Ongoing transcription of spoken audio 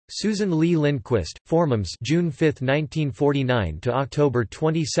Susan Lee Lindquist, Formums, June 5, 1949 to October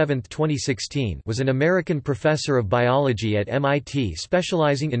 27, 2016, was an American professor of biology at MIT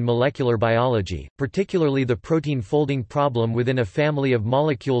specializing in molecular biology, particularly the protein folding problem within a family of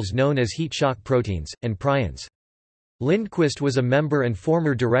molecules known as heat shock proteins and prions. Lindquist was a member and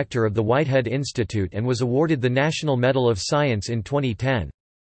former director of the Whitehead Institute and was awarded the National Medal of Science in 2010.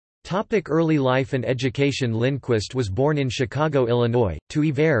 Early life and education. Lindquist was born in Chicago, Illinois, to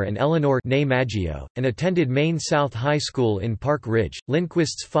Yvere and Eleanor née Maggio, and attended Maine South High School in Park Ridge.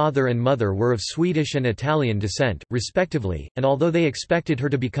 Lindquist's father and mother were of Swedish and Italian descent, respectively, and although they expected her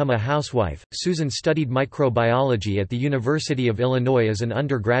to become a housewife, Susan studied microbiology at the University of Illinois as an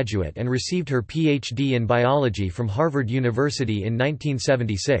undergraduate and received her Ph.D. in biology from Harvard University in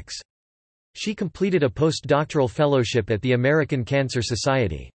 1976. She completed a postdoctoral fellowship at the American Cancer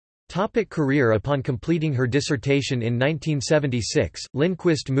Society. Career. Upon completing her dissertation in 1976,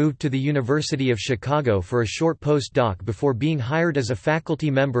 Lindquist moved to the University of Chicago for a short postdoc before being hired as a faculty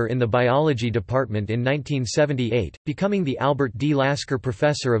member in the biology department in 1978, becoming the Albert D. Lasker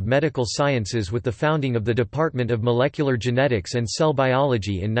Professor of Medical Sciences with the founding of the Department of Molecular Genetics and Cell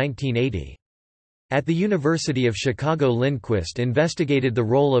Biology in 1980. At the University of Chicago, Lindquist investigated the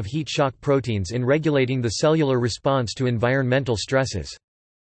role of heat shock proteins in regulating the cellular response to environmental stresses.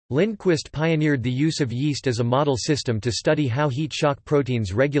 Lindquist pioneered the use of yeast as a model system to study how heat shock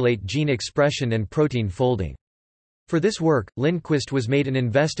proteins regulate gene expression and protein folding. For this work, Lindquist was made an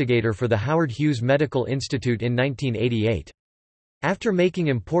investigator for the Howard Hughes Medical Institute in 1988. After making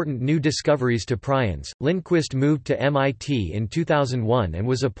important new discoveries to prions, Lindquist moved to MIT in 2001 and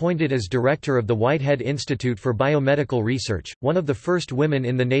was appointed as director of the Whitehead Institute for Biomedical Research, one of the first women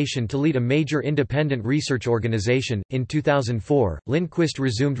in the nation to lead a major independent research organization. In 2004, Lindquist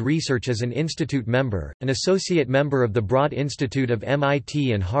resumed research as an institute member, an associate member of the Broad Institute of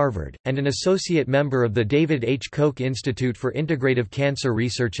MIT and Harvard, and an associate member of the David H. Koch Institute for Integrative Cancer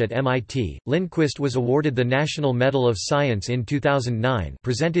Research at MIT. Lindquist was awarded the National Medal of Science in 2009,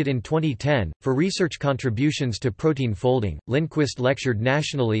 presented in 2010, for research contributions to protein folding. Lindquist lectured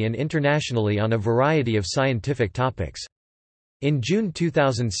nationally and internationally on a variety of scientific topics. In June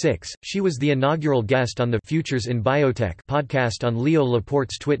 2006, she was the inaugural guest on the Futures in Biotech podcast on Leo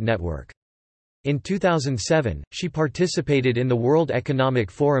Laporte's Twit network. In 2007, she participated in the World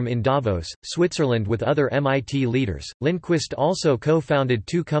Economic Forum in Davos, Switzerland with other MIT leaders. Lindquist also co-founded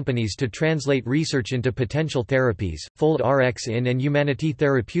two companies to translate research into potential therapies, Fold RX In and Humanity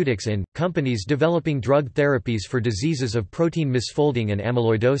Therapeutics In, companies developing drug therapies for diseases of protein misfolding and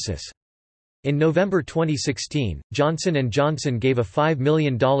amyloidosis. In November 2016, Johnson & Johnson gave a $5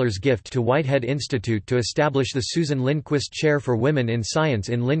 million gift to Whitehead Institute to establish the Susan Lindquist Chair for Women in Science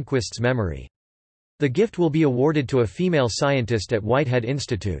in Lindquist's memory. The gift will be awarded to a female scientist at Whitehead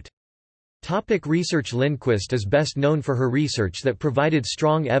Institute. Research. Lindquist is best known for her research that provided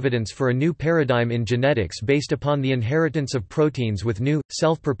strong evidence for a new paradigm in genetics based upon the inheritance of proteins with new,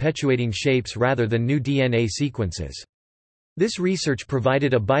 self-perpetuating shapes rather than new DNA sequences. This research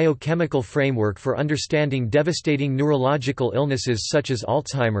provided a biochemical framework for understanding devastating neurological illnesses such as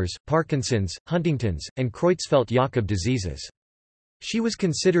Alzheimer's, Parkinson's, Huntington's, and Creutzfeldt-Jakob diseases. She was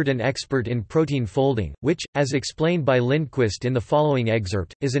considered an expert in protein folding, which, as explained by Lindquist in the following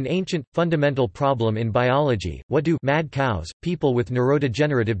excerpt, is an ancient, fundamental problem in biology. What do mad cows, people with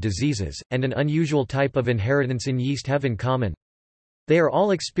neurodegenerative diseases, and an unusual type of inheritance in yeast have in common? They are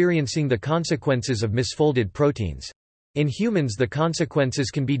all experiencing the consequences of misfolded proteins. In humans, the consequences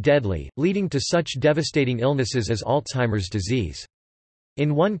can be deadly, leading to such devastating illnesses as Alzheimer's disease.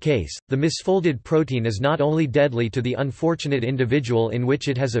 In one case, the misfolded protein is not only deadly to the unfortunate individual in which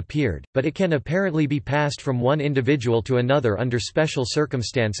it has appeared, but it can apparently be passed from one individual to another under special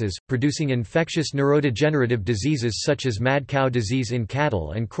circumstances, producing infectious neurodegenerative diseases such as mad cow disease in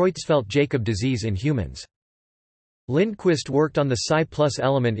cattle and Creutzfeldt-Jakob disease in humans. Lindquist worked on the Psi+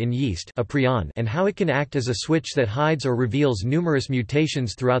 element in yeast, a prion, and how it can act as a switch that hides or reveals numerous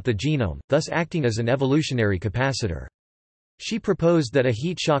mutations throughout the genome, thus acting as an evolutionary capacitor. She proposed that a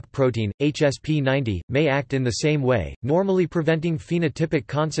heat shock protein, HSP90, may act in the same way, normally preventing phenotypic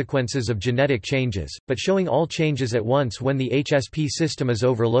consequences of genetic changes, but showing all changes at once when the HSP system is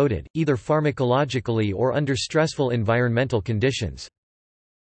overloaded, either pharmacologically or under stressful environmental conditions.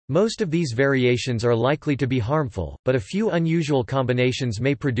 Most of these variations are likely to be harmful, but a few unusual combinations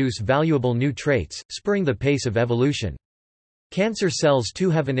may produce valuable new traits, spurring the pace of evolution. Cancer cells too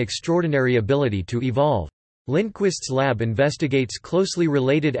have an extraordinary ability to evolve. Lindquist's lab investigates closely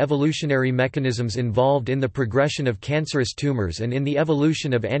related evolutionary mechanisms involved in the progression of cancerous tumors and in the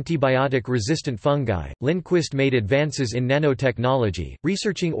evolution of antibiotic-resistant fungi. Lindquist made advances in nanotechnology,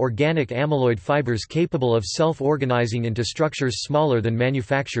 researching organic amyloid fibers capable of self-organizing into structures smaller than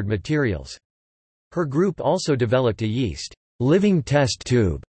manufactured materials. Her group also developed a yeast living test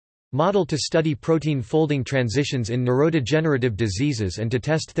tube model to study protein folding transitions in neurodegenerative diseases and to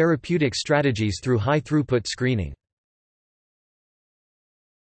test therapeutic strategies through high-throughput screening.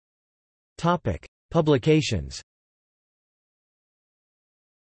 Topic: Publications.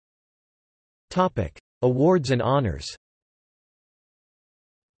 Topic: Awards and honors.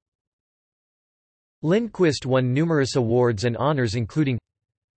 Lindquist won numerous awards and honors including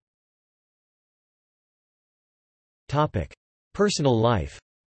Topic: Personal life.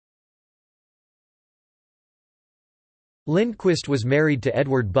 Lindquist was married to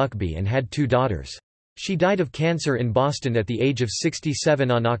Edward Buckbee and had 2 daughters. She died of cancer in Boston at the age of 67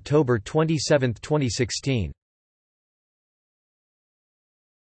 on October 27, 2016.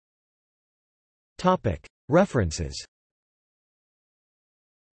 References